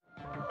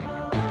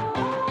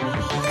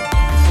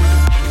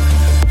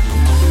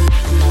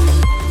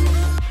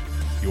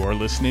You're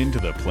listening to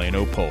the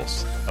Plano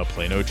Pulse, a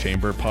Plano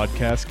Chamber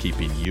podcast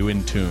keeping you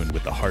in tune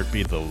with the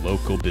heartbeat of the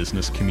local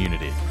business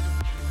community.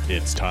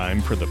 It's time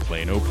for the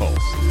Plano Pulse.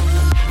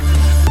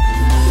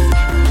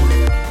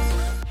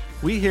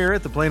 We here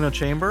at the Plano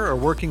Chamber are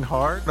working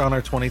hard on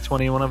our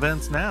 2021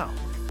 events now.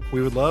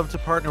 We would love to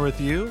partner with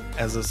you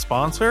as a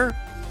sponsor,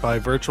 buy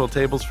virtual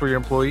tables for your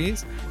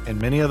employees, and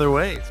many other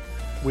ways.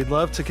 We'd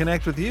love to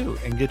connect with you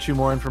and get you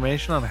more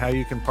information on how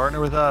you can partner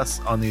with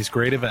us on these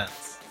great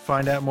events.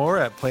 Find out more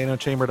at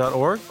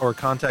planochamber.org or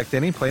contact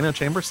any Plano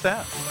Chamber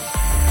staff.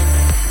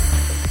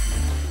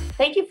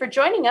 Thank you for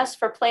joining us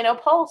for Plano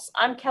Pulse.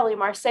 I'm Kelly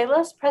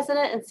Marsalis,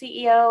 President and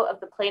CEO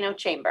of the Plano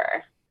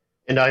Chamber.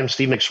 And I'm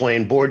Steve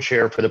McSwain, Board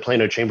Chair for the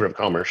Plano Chamber of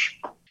Commerce.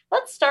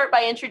 Let's start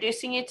by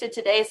introducing you to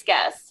today's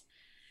guest.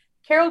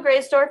 Carol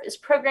Graysdorf is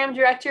Program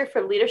Director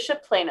for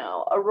Leadership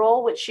Plano, a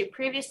role which she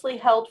previously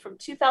held from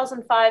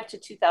 2005 to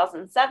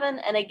 2007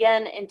 and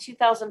again in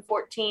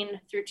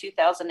 2014 through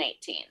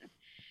 2018.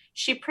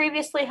 She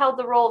previously held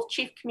the role of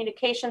Chief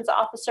Communications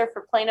Officer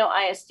for Plano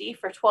ISD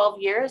for 12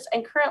 years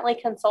and currently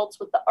consults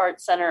with the Art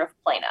Center of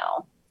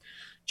Plano.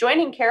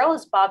 Joining Carol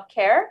is Bob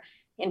Kerr,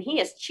 and he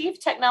is Chief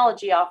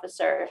Technology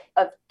Officer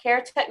of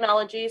Kerr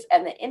Technologies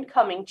and the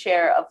incoming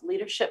Chair of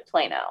Leadership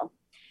Plano.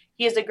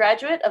 He is a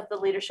graduate of the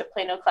Leadership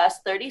Plano Class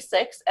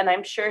 36, and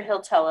I'm sure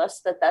he'll tell us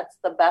that that's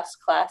the best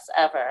class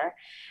ever,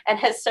 and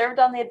has served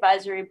on the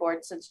advisory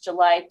board since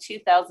July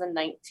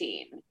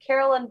 2019.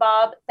 Carol and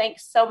Bob,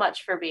 thanks so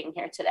much for being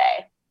here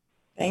today.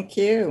 Thank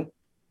you.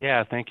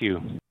 Yeah, thank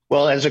you.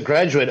 Well, as a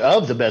graduate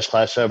of the best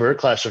class ever,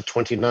 class of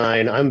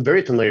 29, I'm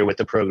very familiar with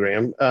the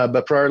program.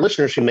 But for our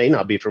listeners who may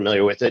not be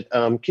familiar with it,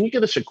 can you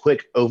give us a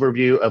quick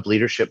overview of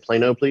Leadership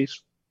Plano,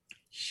 please?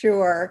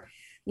 Sure.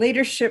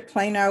 Leadership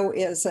Plano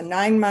is a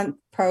 9-month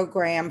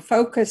program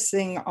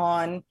focusing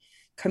on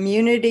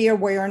community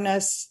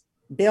awareness,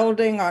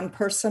 building on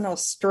personal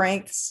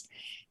strengths,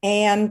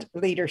 and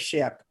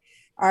leadership.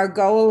 Our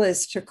goal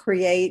is to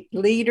create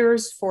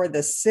leaders for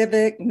the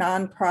civic,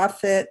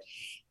 nonprofit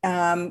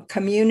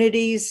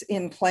communities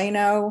in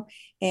Plano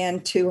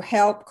and to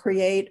help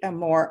create a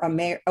more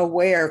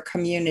aware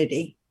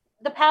community.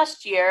 The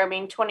past year,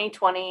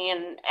 2020,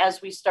 and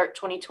as we start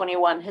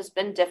 2021, has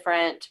been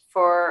different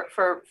for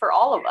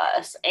all of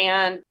us.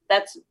 And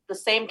that's the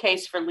same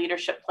case for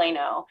Leadership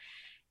Plano.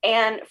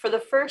 And for the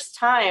first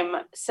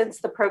time since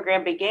the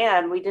program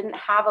began, we didn't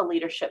have a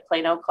Leadership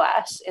Plano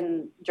class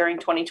during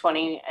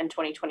 2020 and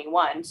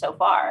 2021 so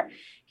far.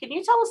 Can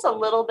you tell us a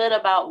little bit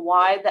about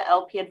why the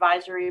LP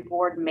Advisory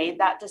Board made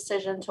that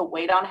decision to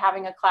wait on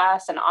having a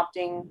class and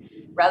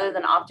rather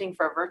than opting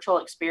for a virtual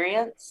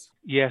experience?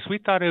 Yes, we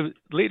thought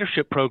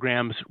leadership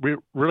programs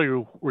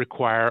really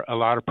require a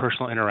lot of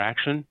personal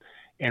interaction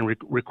and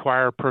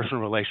require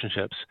personal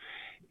relationships.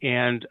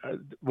 And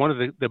one of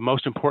the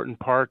most important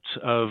parts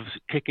of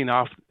kicking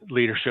off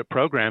leadership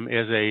program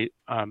is a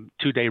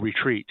 2-day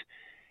retreat.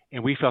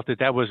 And we felt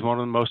that was one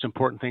of the most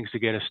important things to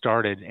get us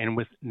started. And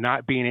with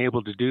not being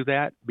able to do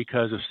that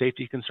because of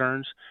safety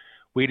concerns,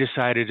 we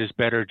decided it's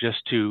better just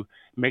to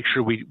make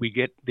sure we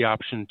get the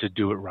option to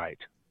do it right.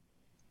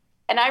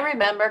 And I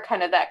remember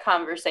kind of that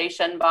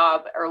conversation,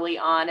 Bob, early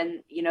on,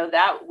 and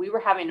that we were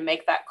having to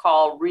make that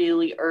call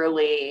really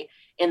early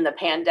in the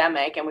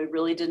pandemic, and we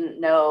really didn't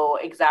know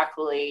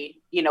exactly,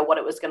 what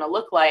it was going to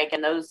look like.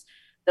 And those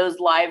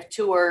live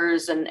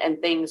tours and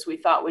things we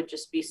thought would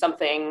just be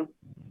something,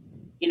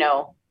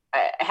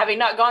 having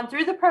not gone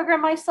through the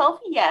program myself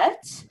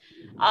yet,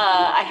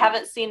 I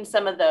haven't seen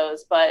some of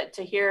those, but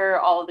to hear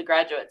all of the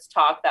graduates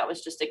talk, that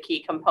was just a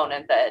key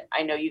component that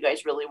I know you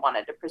guys really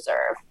wanted to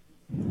preserve.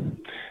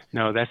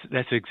 No,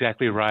 that's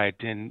exactly right.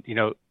 And,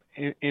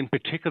 in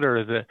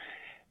particular,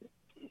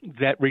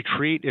 that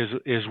retreat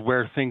is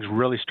where things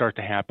really start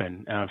to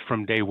happen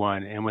from day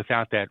one. And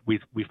without that, we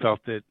felt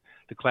that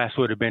the class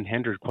would have been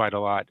hindered quite a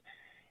lot.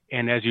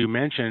 And as you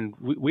mentioned,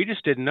 we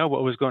just didn't know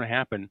what was going to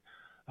happen.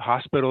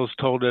 Hospitals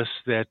told us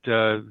that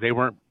they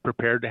weren't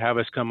prepared to have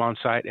us come on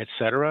site, et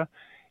cetera.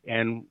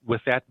 And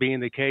with that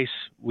being the case,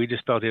 we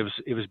just felt it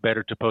was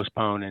better to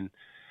postpone, and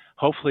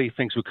hopefully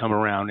things would come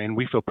around, and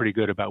we feel pretty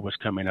good about what's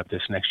coming up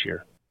this next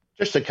year.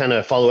 Just to kind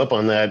of follow up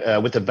on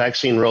that, with the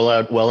vaccine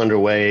rollout well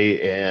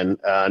underway and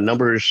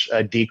numbers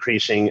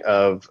decreasing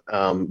of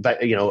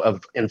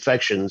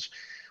infections,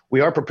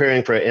 we are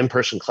preparing for an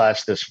in-person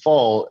class this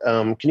fall.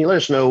 Can you let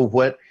us know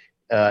what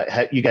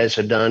you guys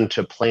have done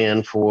to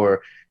plan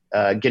for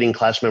getting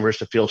class members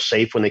to feel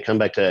safe when they come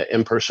back to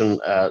in-person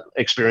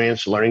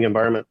experience, learning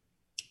environment?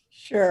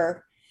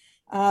 Sure.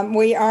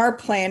 We are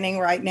planning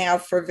right now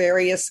for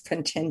various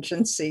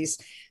contingencies.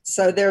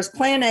 So there's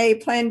plan A,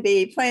 plan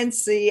B, plan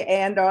C,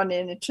 and on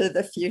into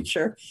the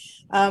future.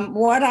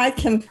 What I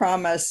can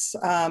promise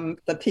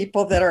the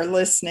people that are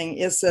listening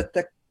is that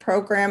the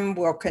program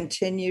will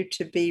continue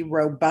to be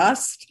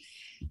robust,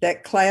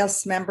 that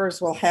class members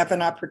will have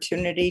an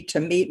opportunity to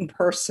meet in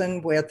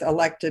person with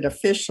elected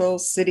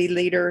officials, city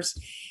leaders,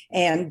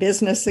 and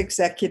business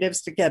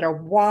executives to get a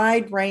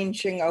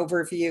wide-ranging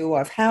overview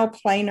of how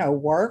Plano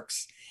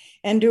works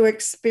and to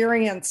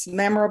experience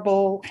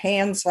memorable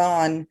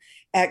hands-on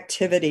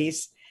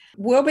activities.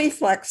 We'll be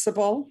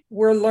flexible.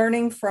 We're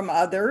learning from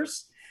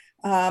others.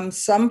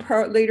 Some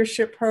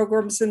leadership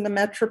programs in the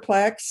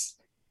Metroplex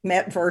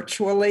met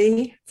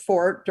virtually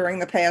during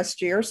the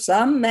past year.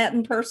 Some met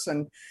in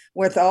person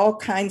with all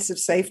kinds of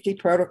safety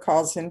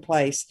protocols in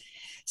place.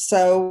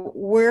 So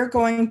we're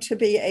going to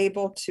be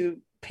able to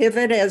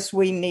pivot as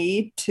we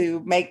need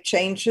to make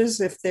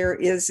changes if there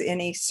is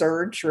any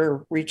surge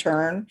or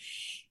return.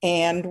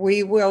 And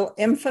we will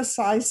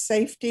emphasize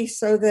safety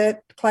so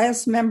that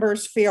class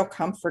members feel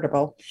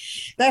comfortable.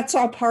 That's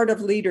all part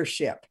of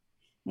leadership.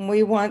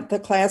 We want the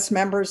class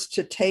members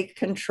to take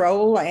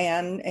control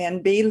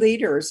and be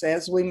leaders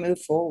as we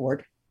move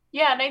forward.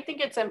 Yeah, and I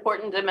think it's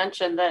important to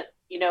mention that,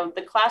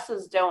 the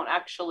classes don't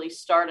actually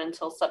start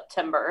until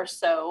September.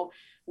 So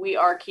we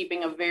are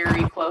keeping a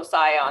very close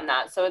eye on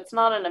that. So it's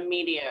not an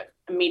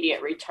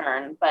immediate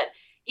return. But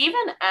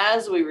even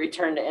as we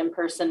return to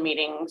in-person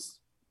meetings,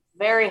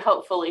 very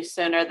hopefully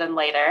sooner than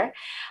later,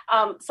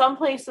 some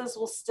places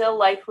will still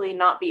likely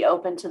not be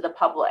open to the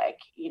public.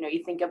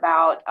 You think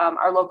about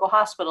our local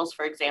hospitals,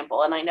 for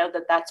example, and I know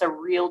that that's a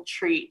real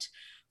treat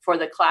for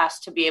the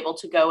class to be able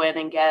to go in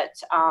and get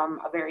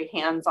a very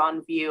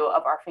hands-on view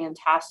of our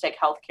fantastic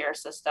healthcare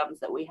systems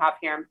that we have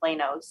here in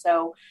Plano.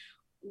 So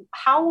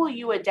how will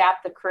you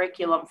adapt the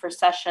curriculum for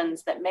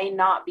sessions that may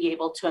not be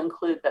able to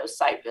include those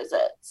site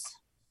visits?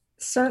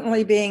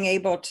 Certainly being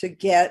able to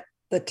get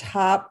the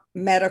top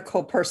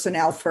medical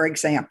personnel, for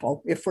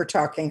example, if we're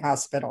talking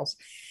hospitals,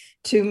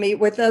 to meet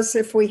with us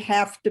if we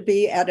have to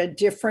be at a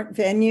different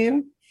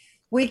venue.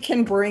 We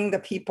can bring the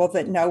people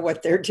that know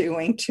what they're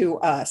doing to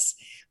us.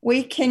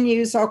 We can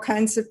use all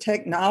kinds of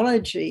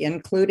technology,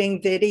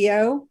 including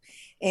video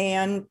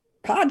and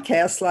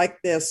podcasts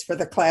like this for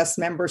the class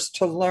members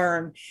to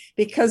learn,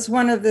 because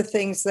one of the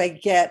things they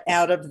get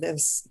out of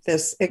this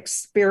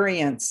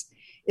experience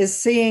is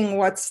seeing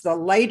what's the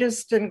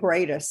latest and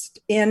greatest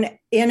in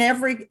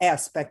every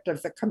aspect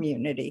of the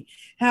community,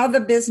 how the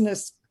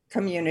business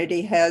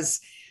community has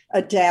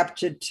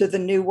adapted to the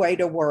new way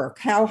to work,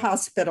 how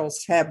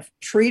hospitals have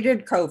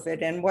treated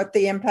COVID and what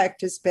the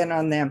impact has been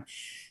on them.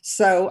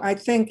 So I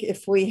think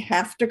if we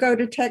have to go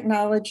to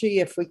technology,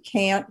 if we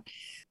can't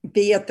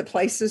be at the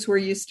places we're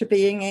used to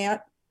being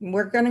at,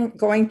 we're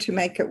going to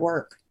make it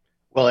work.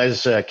 Well,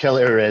 as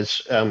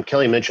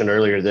Kelly mentioned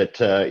earlier,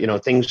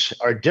 that things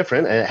are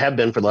different and have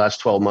been for the last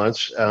 12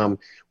 months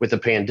with the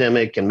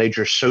pandemic and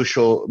major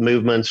social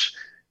movements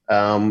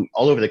all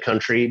over the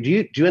country. Do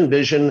you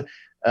envision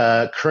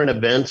current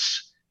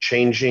events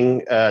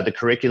changing the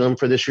curriculum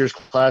for this year's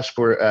class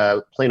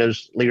for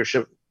Plano's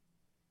leadership?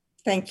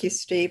 Thank you,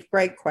 Steve.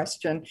 Great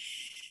question.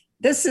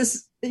 This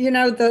is,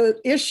 the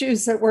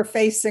issues that we're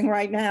facing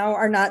right now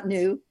are not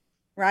new,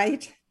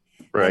 right?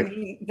 Right. I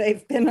mean,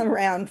 they've been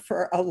around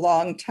for a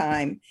long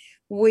time.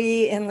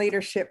 We in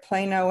Leadership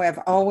Plano have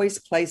always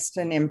placed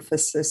an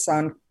emphasis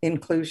on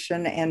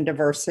inclusion and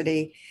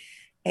diversity,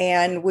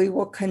 and we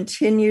will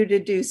continue to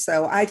do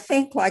so. I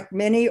think, like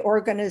many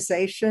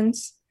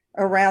organizations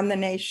around the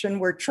nation,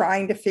 we're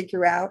trying to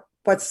figure out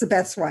what's the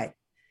best way.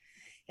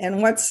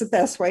 And what's the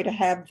best way to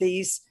have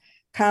these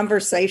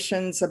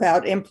conversations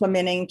about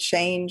implementing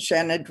change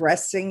and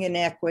addressing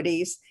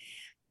inequities.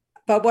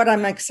 But what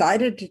I'm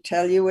excited to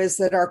tell you is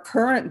that our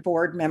current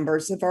board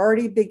members have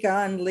already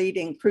begun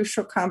leading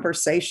crucial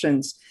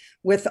conversations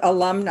with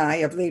alumni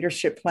of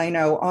Leadership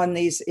Plano on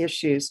these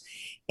issues.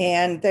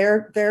 And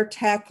they're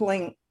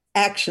tackling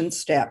action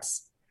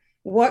steps.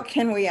 What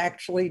can we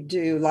actually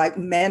do, like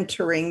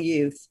mentoring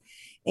youth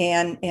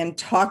and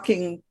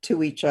talking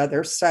to each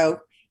other? So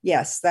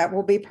yes, that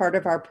will be part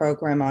of our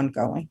program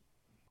ongoing.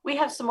 We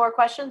have some more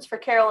questions for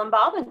Carol and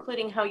Bob,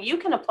 including how you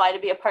can apply to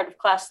be a part of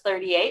Class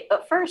 38.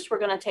 But first, we're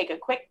going to take a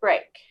quick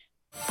break.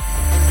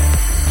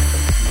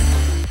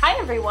 Hi,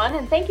 everyone,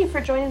 and thank you for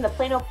joining the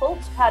Plano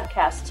Pulse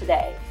podcast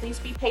today. Please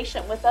be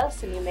patient with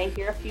us, and you may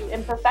hear a few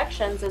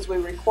imperfections as we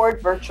record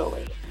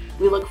virtually.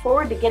 We look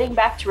forward to getting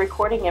back to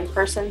recording in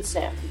person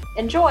soon.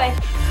 Enjoy!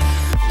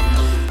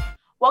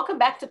 Welcome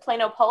back to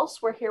Plano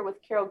Pulse. We're here with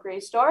Carol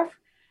Graysdorf,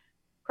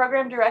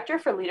 Program Director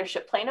for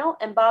Leadership Plano,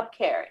 and Bob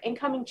Kerr,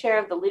 incoming Chair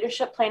of the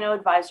Leadership Plano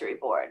Advisory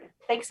Board.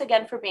 Thanks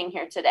again for being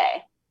here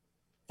today.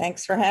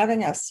 Thanks for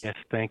having us. Yes,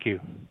 thank you.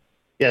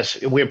 Yes,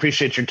 we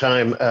appreciate your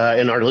time,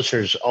 and our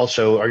listeners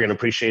also are going to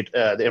appreciate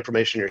the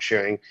information you're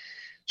sharing.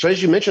 So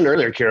as you mentioned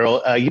earlier,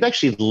 Carol, you've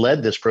actually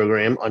led this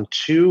program on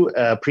two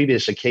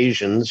previous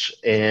occasions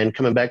and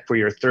coming back for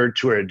your third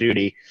tour of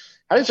duty.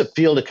 How does it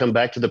feel to come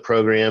back to the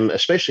program,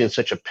 especially in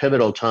such a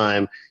pivotal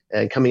time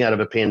and coming out of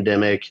a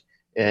pandemic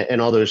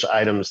and all those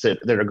items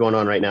that are going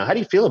on right now? How do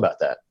you feel about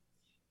that?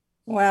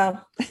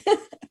 Well,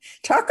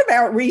 talk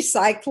about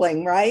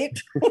recycling, right?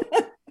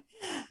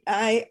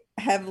 I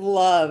have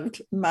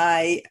loved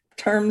my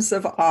terms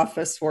of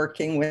office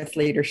working with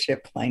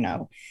Leadership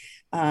Plano.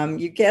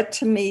 You get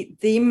to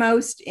meet the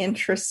most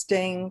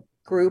interesting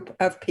group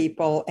of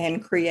people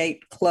and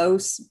create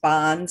close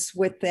bonds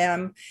with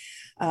them.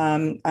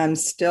 I'm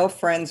still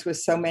friends with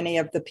so many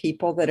of the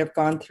people that have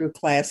gone through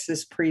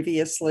classes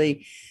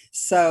previously.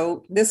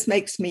 So this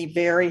makes me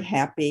very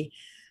happy.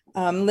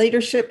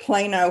 Leadership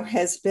Plano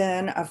has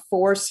been a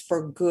force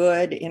for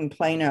good in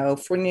Plano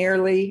for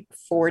nearly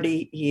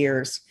 40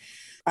 years.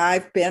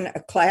 I've been a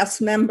class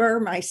member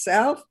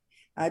myself.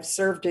 I've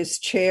served as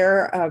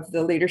chair of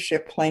the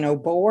Leadership Plano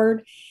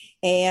board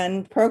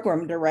and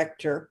program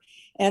director.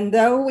 And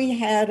though we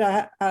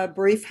had a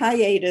brief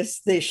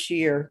hiatus this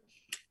year,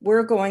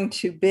 we're going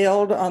to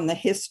build on the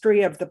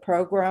history of the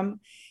program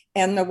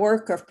and the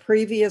work of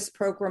previous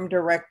program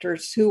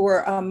directors who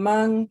were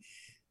among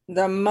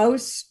the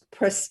most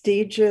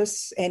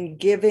prestigious and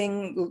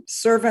giving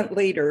servant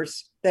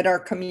leaders that our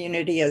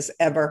community has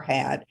ever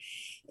had.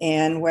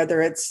 And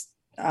whether it's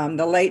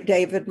the late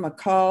David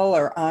McCall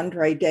or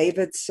Andre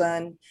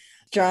Davidson,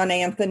 John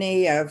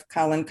Anthony of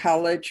Collin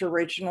College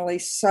originally,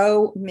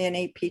 so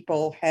many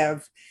people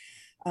have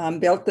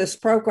built this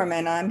program,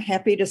 and I'm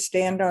happy to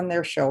stand on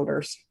their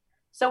shoulders.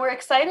 So we're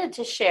excited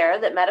to share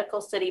that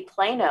Medical City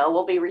Plano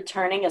will be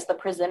returning as the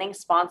presenting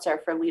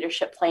sponsor for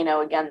Leadership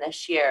Plano again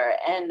this year.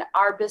 And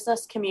our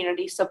business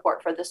community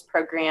support for this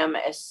program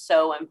is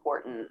so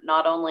important,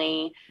 not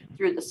only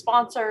through the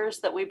sponsors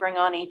that we bring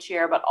on each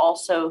year, but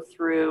also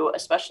through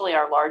especially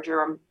our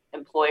larger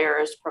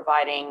employers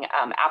providing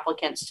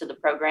applicants to the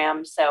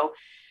program. So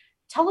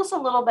tell us a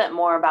little bit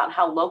more about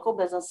how local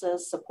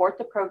businesses support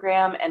the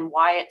program and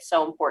why it's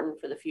so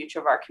important for the future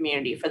of our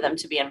community for them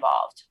to be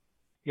involved.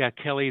 Yeah,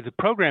 Kelly, the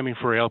programming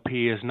for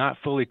LP is not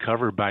fully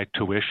covered by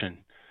tuition.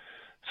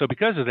 So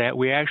because of that,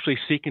 we actually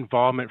seek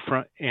involvement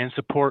from and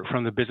support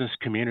from the business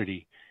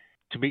community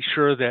to make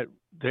sure that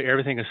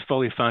everything is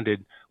fully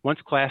funded. Once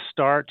class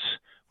starts,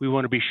 we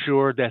want to be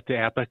sure that the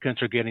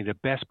applicants are getting the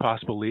best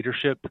possible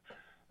leadership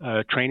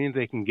training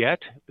they can get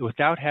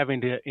without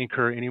having to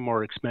incur any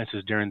more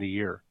expenses during the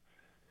year.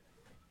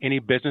 Any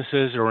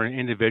businesses or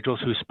individuals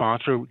who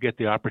sponsor get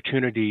the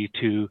opportunity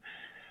to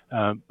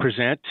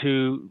present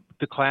to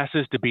the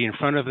classes, to be in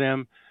front of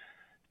them,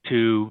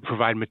 to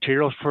provide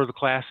materials for the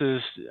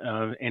classes,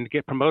 and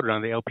get promoted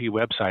on the LP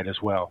website as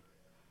well.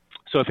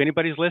 So if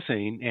anybody's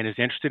listening and is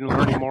interested in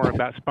learning more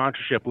about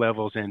sponsorship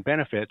levels and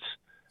benefits,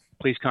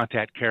 please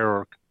contact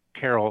Carol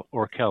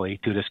or Kelly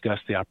to discuss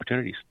the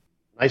opportunities.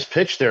 Nice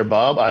pitch there,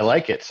 Bob. I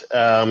like it.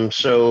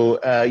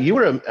 So you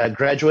were a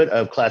graduate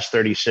of Class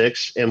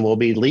 36 and will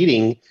be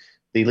leading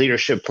the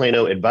Leadership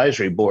Plano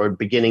Advisory Board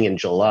beginning in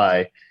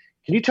July.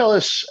 Can you tell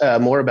us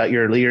more about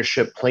your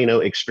Leadership Plano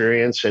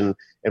experience and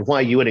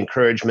why you would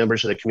encourage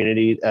members of the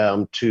community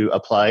to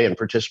apply and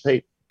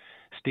participate?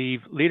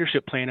 Steve,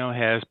 Leadership Plano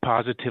has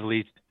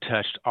positively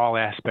touched all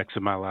aspects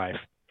of my life.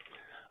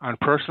 On a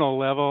personal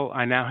level,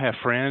 I now have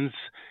friends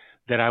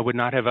that I would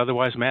not have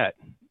otherwise met.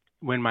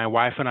 When my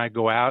wife and I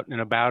go out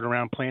and about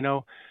around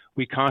Plano,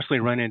 we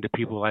constantly run into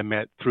people I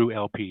met through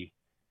LP.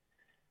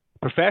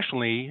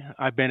 Professionally,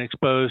 I've been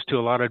exposed to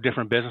a lot of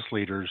different business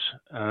leaders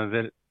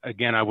that,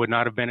 again, I would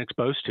not have been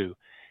exposed to.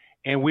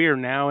 And we are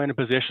now in a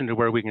position to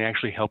where we can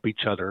actually help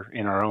each other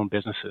in our own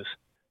businesses.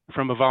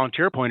 From a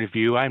volunteer point of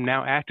view, I'm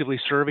now actively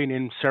serving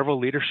in several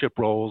leadership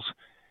roles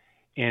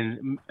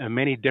in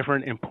many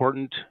different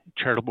important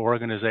charitable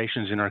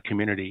organizations in our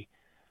community.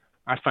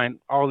 I find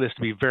all this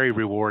to be very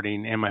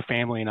rewarding, and my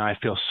family and I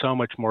feel so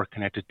much more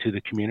connected to the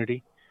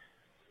community.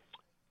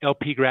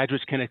 LP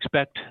graduates can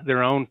expect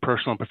their own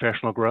personal and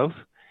professional growth,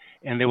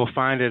 and they will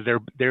find that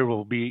they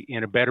will be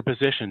in a better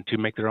position to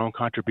make their own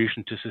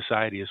contribution to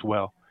society as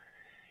well.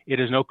 It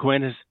is no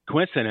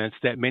coincidence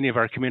that many of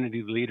our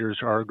community leaders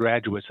are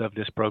graduates of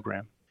this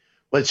program.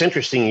 Well, it's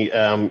interesting.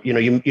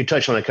 You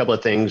touched on a couple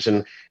of things,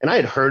 and I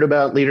had heard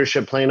about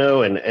Leadership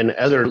Plano and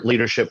other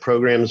leadership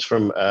programs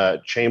from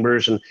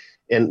chambers,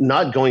 and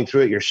not going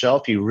through it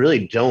yourself, you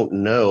really don't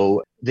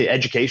know the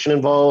education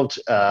involved.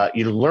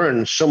 You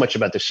learn so much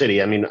about the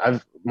city. I mean,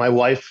 my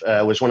wife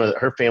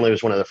her family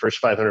was one of the first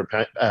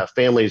 500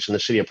 families in the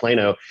city of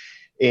Plano,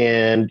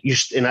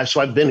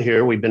 so I've been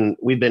here. We've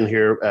been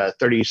here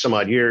 30 some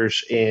odd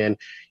years, and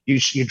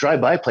you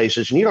drive by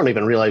places and you don't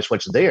even realize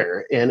what's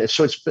there, and it's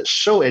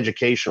so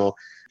educational.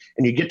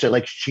 And you get to,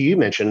 like you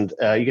mentioned,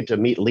 you get to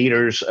meet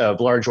leaders of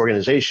large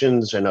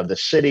organizations and of the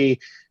city,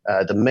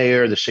 the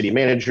mayor, the city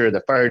manager,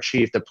 the fire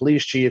chief, the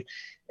police chief.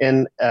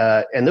 And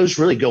those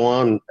really go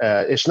on.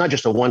 It's not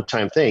just a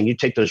one-time thing. You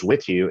take those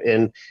with you,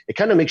 and it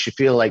kind of makes you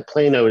feel like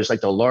Plano is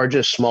like the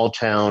largest small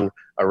town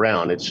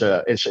around. It's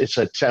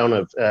a town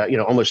of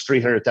almost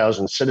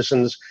 300,000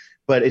 citizens,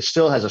 but it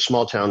still has a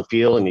small town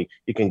feel. And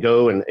you can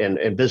go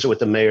and visit with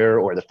the mayor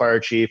or the fire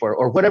chief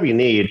or whatever you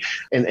need.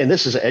 And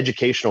this is an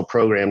educational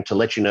program to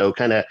let you know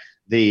kind of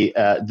the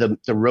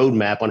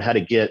roadmap on how to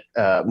get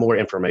more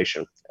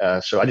information.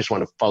 So I just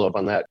want to follow up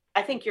on that.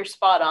 I think you're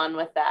spot on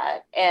with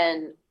that.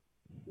 And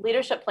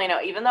Leadership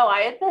Plano, even though I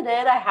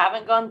admitted I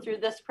haven't gone through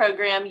this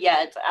program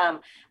yet,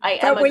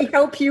 we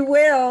hope you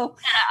will.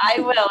 I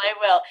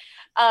will.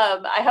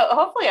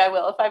 Hopefully I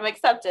will if I'm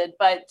accepted.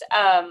 But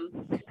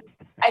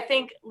I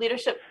think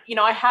leadership,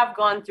 I have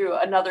gone through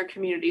another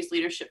community's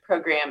leadership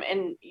program,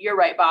 and you're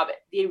right, Bob,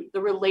 the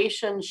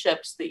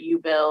relationships that you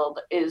build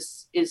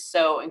is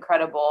so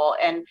incredible.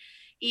 And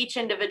each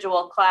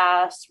individual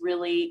class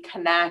really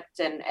connect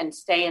and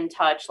stay in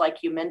touch, like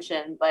you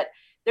mentioned, but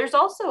there's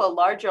also a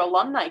larger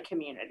alumni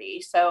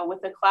community. So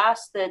with a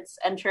class that's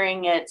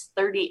entering its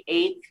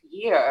 38th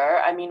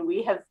year, I mean,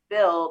 we have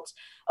built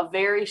a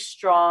very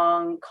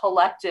strong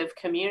collective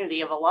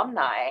community of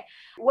alumni.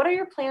 What are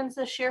your plans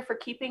this year for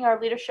keeping our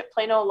Leadership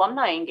Plano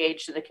alumni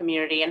engaged in the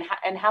community,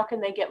 and how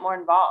can they get more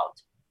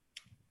involved?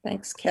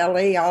 Thanks,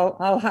 Kelly.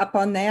 I'll hop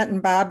on that.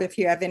 And Bob, if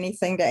you have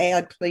anything to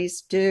add,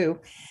 please do.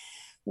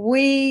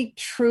 We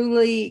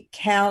truly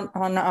count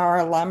on our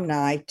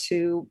alumni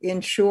to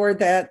ensure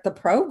that the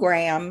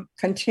program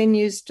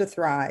continues to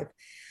thrive.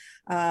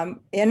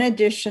 In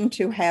addition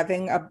to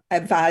having an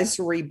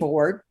advisory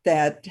board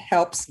that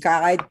helps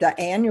guide the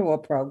annual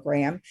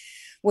program,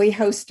 we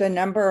host a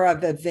number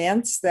of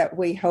events that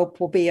we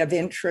hope will be of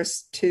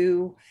interest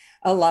to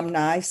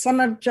alumni. Some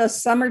are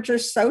just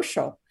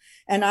social,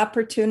 an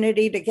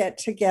opportunity to get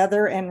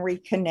together and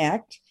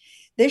reconnect.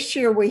 This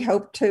year, we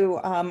hope to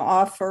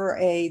offer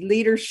a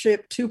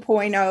Leadership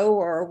 2.0,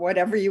 or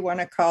whatever you want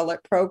to call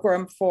it,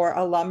 program for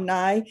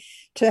alumni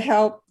to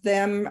help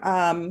them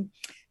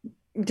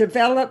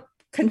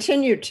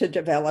continue to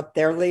develop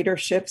their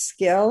leadership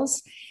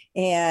skills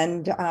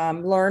and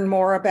learn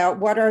more about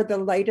what are the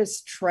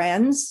latest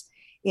trends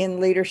in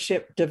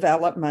leadership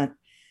development.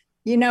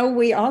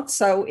 We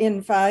also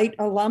invite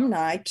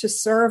alumni to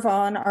serve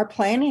on our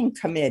planning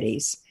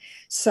committees.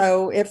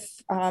 So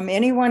if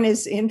anyone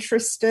is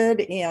interested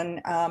in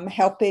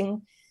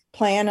helping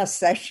plan a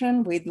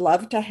session, we'd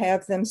love to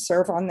have them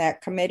serve on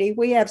that committee.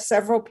 We have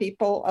several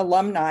people,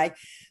 alumni,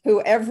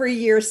 who every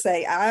year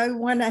say, I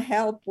want to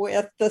help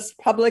with this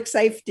Public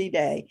Safety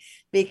Day,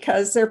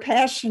 because they're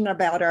passionate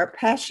about our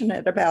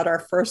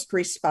first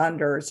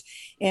responders.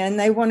 And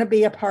they want to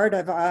be a part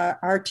of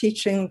our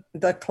teaching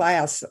the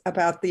class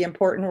about the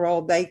important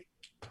role they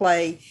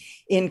play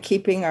in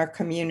keeping our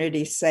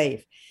community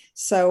safe.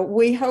 So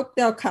we hope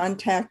they'll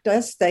contact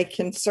us. They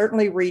can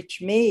certainly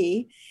reach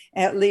me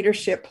at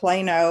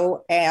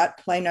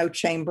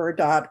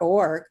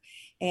leadershipplano@planochamber.org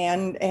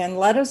and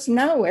let us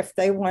know if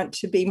they want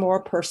to be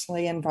more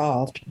personally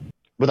involved.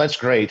 Well, that's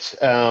great.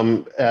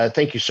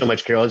 Thank you so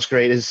much, Carol. It's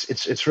great.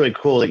 It's really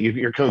cool that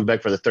you're coming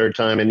back for the third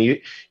time, and you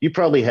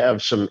probably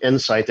have some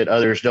insight that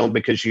others don't,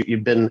 because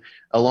you've been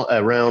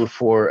around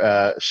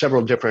for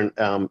several different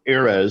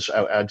eras,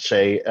 I'd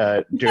say,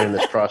 during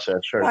this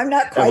process. I'm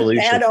not quite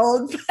evolution. That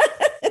old.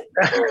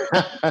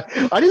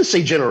 I didn't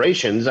say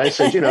generations. I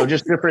said,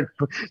 just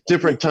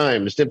different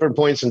times, different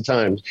points in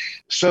time.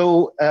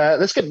 So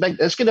let's get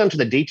down to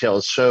the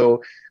details.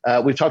 So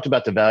we've talked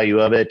about the value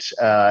of it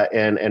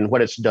and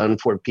what it's done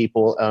for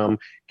people.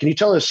 Can you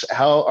tell us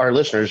how our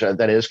listeners,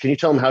 can you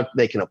tell them how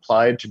they can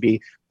apply to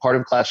be part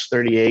of Class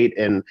 38,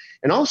 and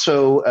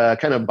also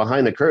kind of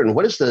behind the curtain,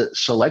 what is the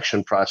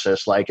selection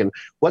process like, and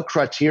what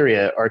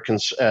criteria are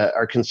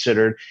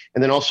considered,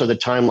 and then also the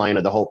timeline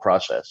of the whole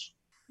process?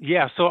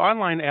 Yeah, so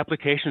online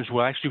applications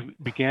will actually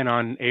begin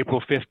on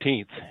April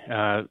 15th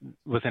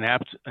with an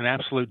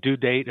absolute due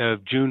date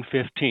of June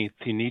 15th.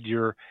 You need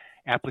your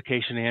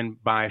application in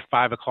by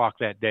 5 o'clock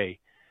that day.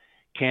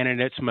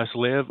 Candidates must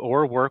live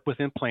or work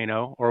within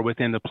Plano or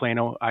within the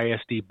Plano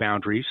ISD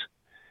boundaries.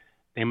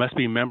 They must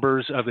be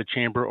members of the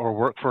chamber or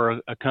work for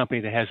a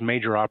company that has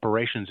major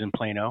operations in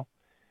Plano.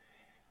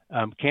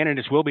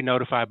 Candidates will be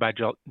notified by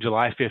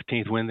July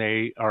 15th when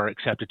they are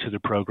accepted to the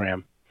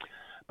program.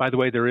 By the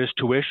way, there is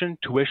tuition.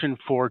 Tuition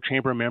for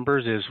chamber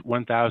members is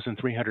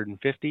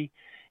 $1,350,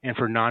 and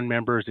for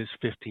non-members it's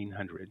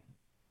 $1,500.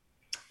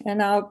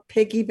 And I'll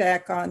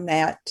piggyback on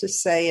that to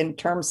say, in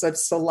terms of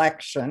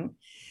selection,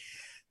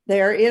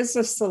 there is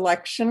a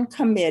selection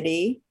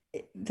committee.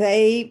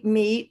 They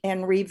meet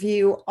and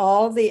review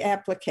all the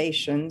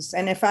applications.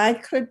 And if I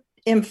could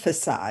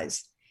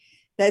emphasize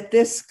that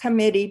this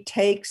committee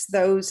takes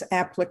those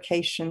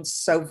applications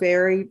so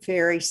very,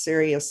 very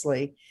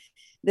seriously.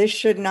 This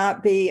should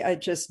not be a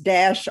just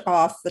dash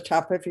off the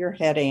top of your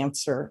head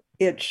answer.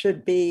 It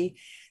should be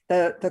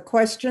the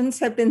questions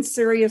have been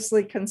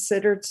seriously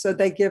considered, so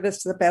they give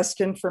us the best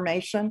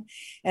information,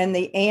 and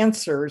the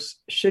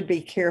answers should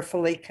be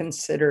carefully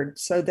considered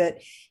so that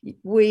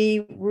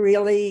we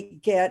really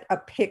get a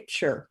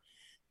picture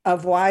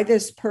of why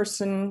this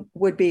person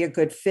would be a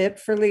good fit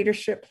for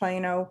Leadership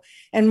Plano,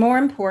 and more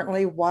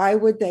importantly, why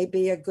would they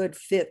be a good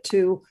fit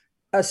to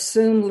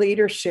assume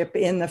leadership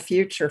in the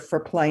future for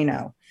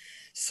Plano.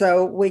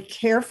 So we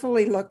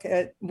carefully look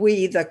at,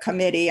 the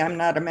committee, I'm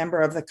not a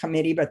member of the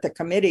committee, but the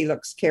committee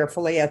looks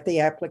carefully at the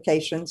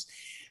applications.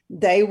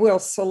 They will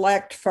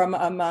select from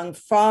among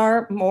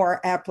far more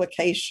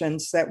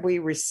applications that we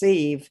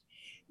receive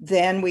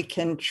than we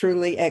can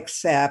truly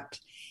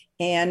accept.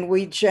 And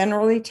we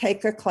generally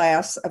take a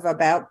class of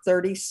about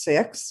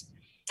 36.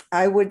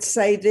 I would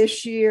say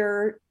this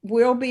year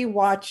we'll be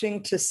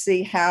watching to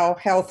see how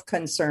health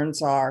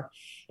concerns are.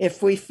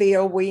 If we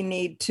feel we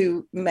need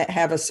to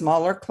have a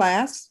smaller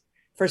class,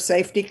 For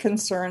safety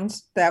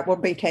concerns, that will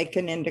be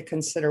taken into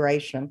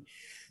consideration.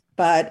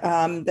 But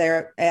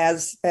there,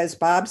 as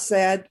Bob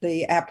said,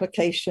 the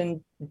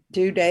application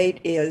due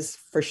date is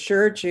for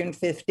sure June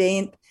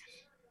 15th.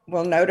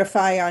 We'll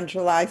notify on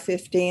July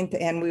 15th,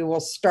 and we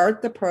will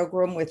start the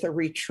program with a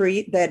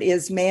retreat that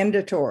is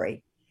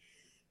mandatory.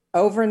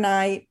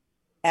 Overnight,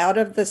 out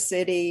of the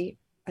city,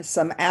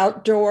 some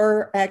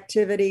outdoor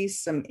activities,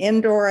 some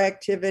indoor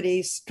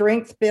activities,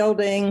 strength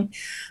building,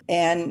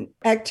 and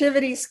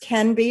activities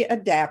can be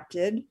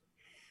adapted,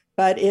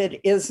 but it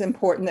is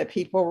important that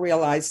people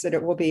realize that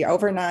it will be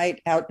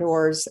overnight,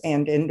 outdoors,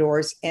 and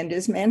indoors, and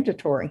is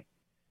mandatory.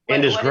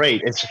 And is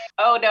great.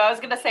 Oh, no, I was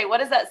going to say,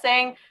 what is that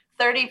saying?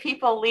 30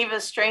 people leave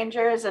as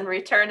strangers and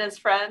return as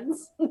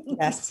friends.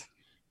 Yes.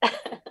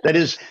 That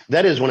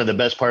is one of the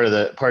best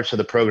parts of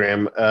the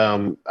program.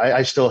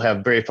 I still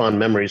have very fond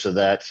memories of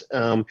that.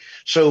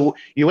 So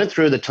you went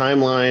through the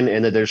timeline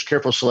and that there's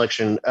careful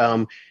selection.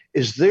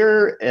 Is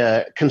there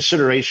a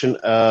consideration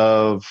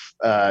of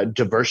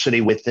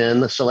diversity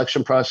within the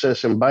selection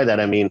process? And by that,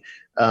 I mean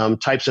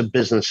types of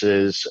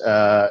businesses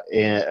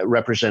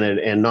represented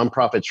and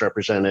nonprofits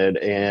represented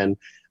and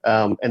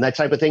that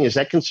type of thing. Is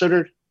that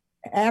considered?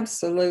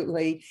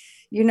 Absolutely.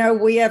 You know,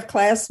 we have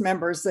class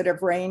members that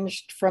have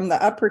ranged from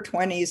the upper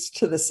 20s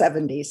to the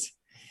 70s.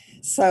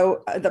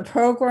 So the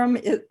program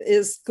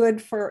is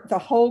good for the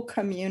whole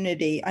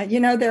community.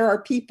 You know, there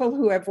are people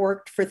who have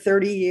worked for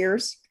 30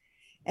 years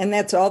and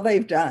that's all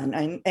they've done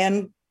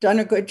and done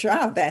a good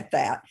job at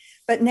that.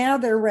 But now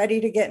they're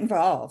ready to get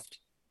involved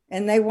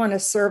and they want to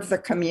serve the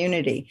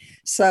community.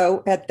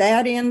 So at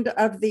that end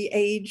of the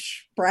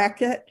age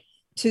bracket,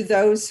 to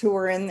those who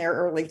are in their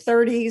early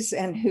 30s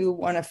and who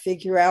want to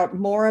figure out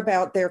more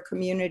about their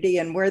community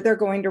and where they're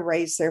going to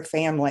raise their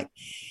family.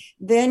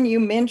 Then you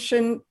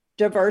mentioned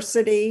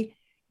diversity.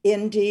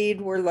 Indeed,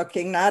 we're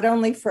looking not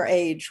only for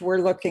age, we're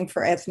looking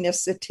for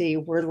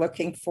ethnicity, we're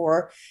looking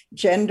for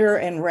gender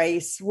and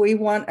race. We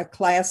want a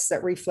class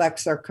that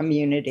reflects our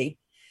community.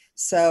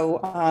 So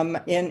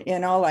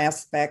in all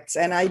aspects.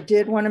 And I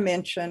did want to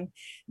mention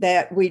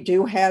that we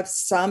do have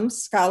some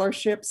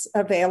scholarships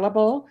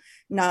available,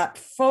 not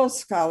full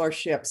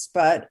scholarships,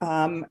 but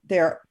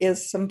there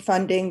is some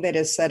funding that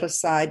is set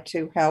aside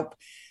to help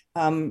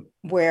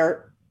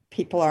where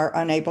people are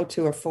unable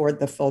to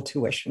afford the full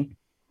tuition.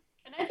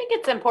 And I think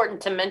it's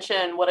important to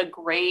mention what a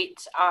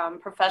great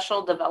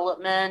professional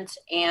development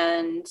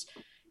and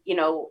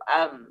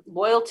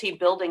loyalty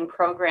building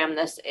program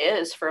this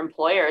is for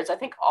employers. I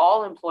think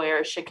all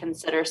employers should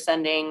consider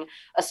sending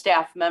a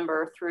staff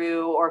member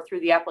through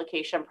the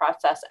application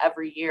process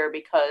every year,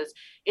 because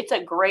it's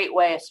a great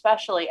way,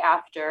 especially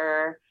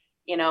after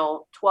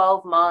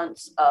 12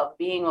 months of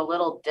being a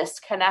little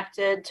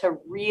disconnected, to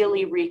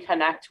really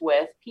reconnect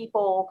with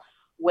people,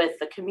 with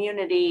the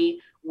community,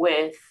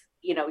 with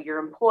your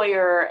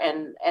employer,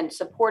 and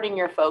supporting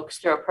your folks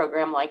through a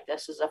program like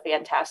this is a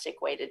fantastic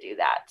way to do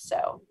that.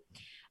 So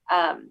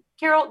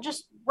Carol,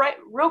 just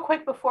real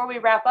quick before we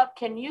wrap up,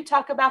 can you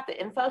talk about the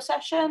info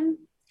session?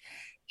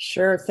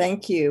 Sure,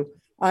 thank you.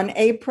 On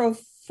April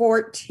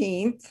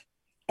 14th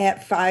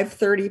at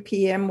 5:30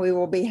 p.m., we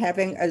will be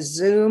having a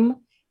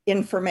Zoom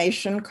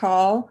information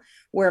call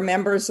where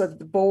members of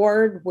the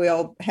board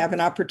will have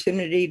an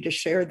opportunity to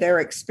share their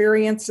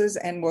experiences,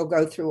 and we'll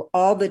go through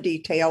all the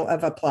detail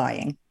of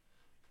applying.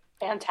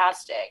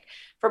 Fantastic.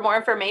 For more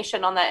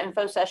information on that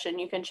info session,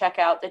 you can check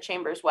out the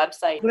Chamber's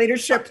website,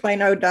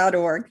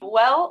 leadershipplano.org.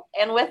 Well,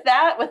 and with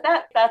that,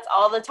 that's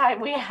all the time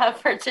we have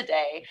for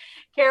today.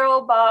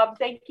 Carol, Bob,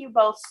 thank you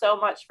both so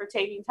much for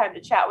taking time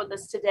to chat with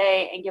us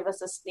today and give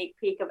us a sneak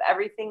peek of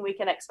everything we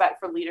can expect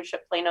for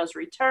Leadership Plano's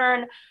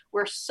return.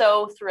 We're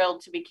so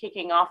thrilled to be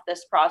kicking off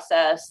this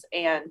process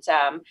and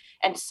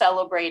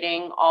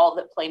celebrating all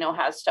that Plano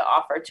has to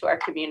offer to our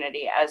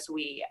community as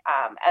we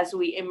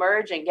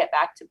emerge and get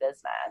back to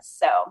business.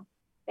 So.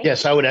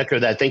 Yes, I would echo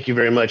that. Thank you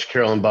very much,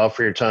 Carol and Bob,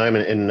 for your time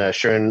and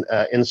sharing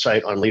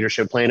insight on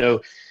Leadership Plano.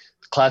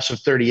 Class of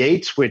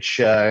 38, which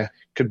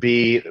could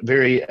be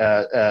very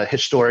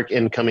historic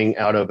in coming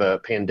out of a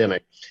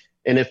pandemic.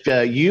 And if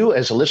you,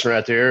 as a listener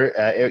out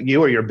there,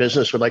 you or your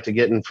business would like to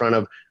get in front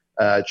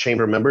of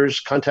Chamber members,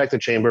 contact the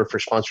Chamber for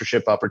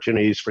sponsorship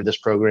opportunities for this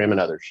program and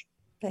others.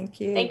 Thank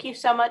you. Thank you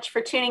so much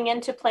for tuning in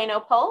to Plano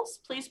Pulse.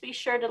 Please be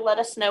sure to let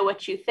us know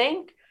what you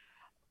think.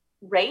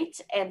 Rate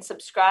and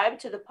subscribe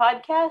to the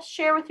podcast,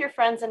 share with your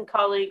friends and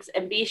colleagues,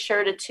 and be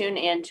sure to tune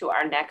in to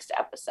our next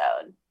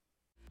episode.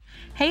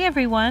 Hey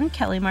everyone,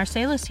 Kelly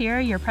Marsalis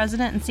here, your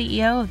president and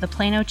CEO of the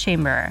Plano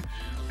Chamber.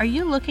 Are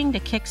you looking to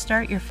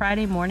kickstart your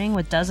Friday morning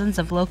with dozens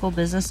of local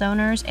business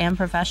owners and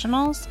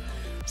professionals?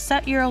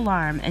 Set your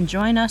alarm and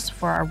join us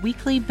for our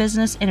weekly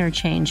business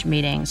interchange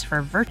meetings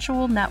for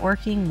virtual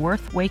networking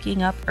worth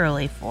waking up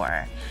early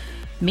for.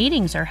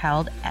 Meetings are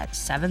held at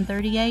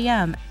 7:30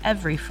 a.m.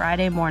 every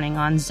Friday morning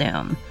on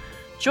Zoom.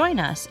 Join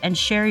us and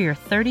share your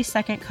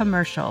 30-second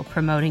commercial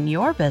promoting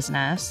your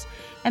business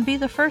and be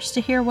the first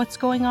to hear what's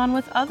going on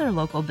with other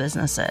local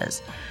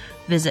businesses.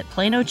 Visit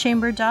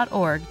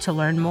planochamber.org to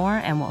learn more,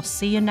 and we'll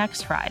see you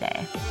next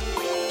Friday.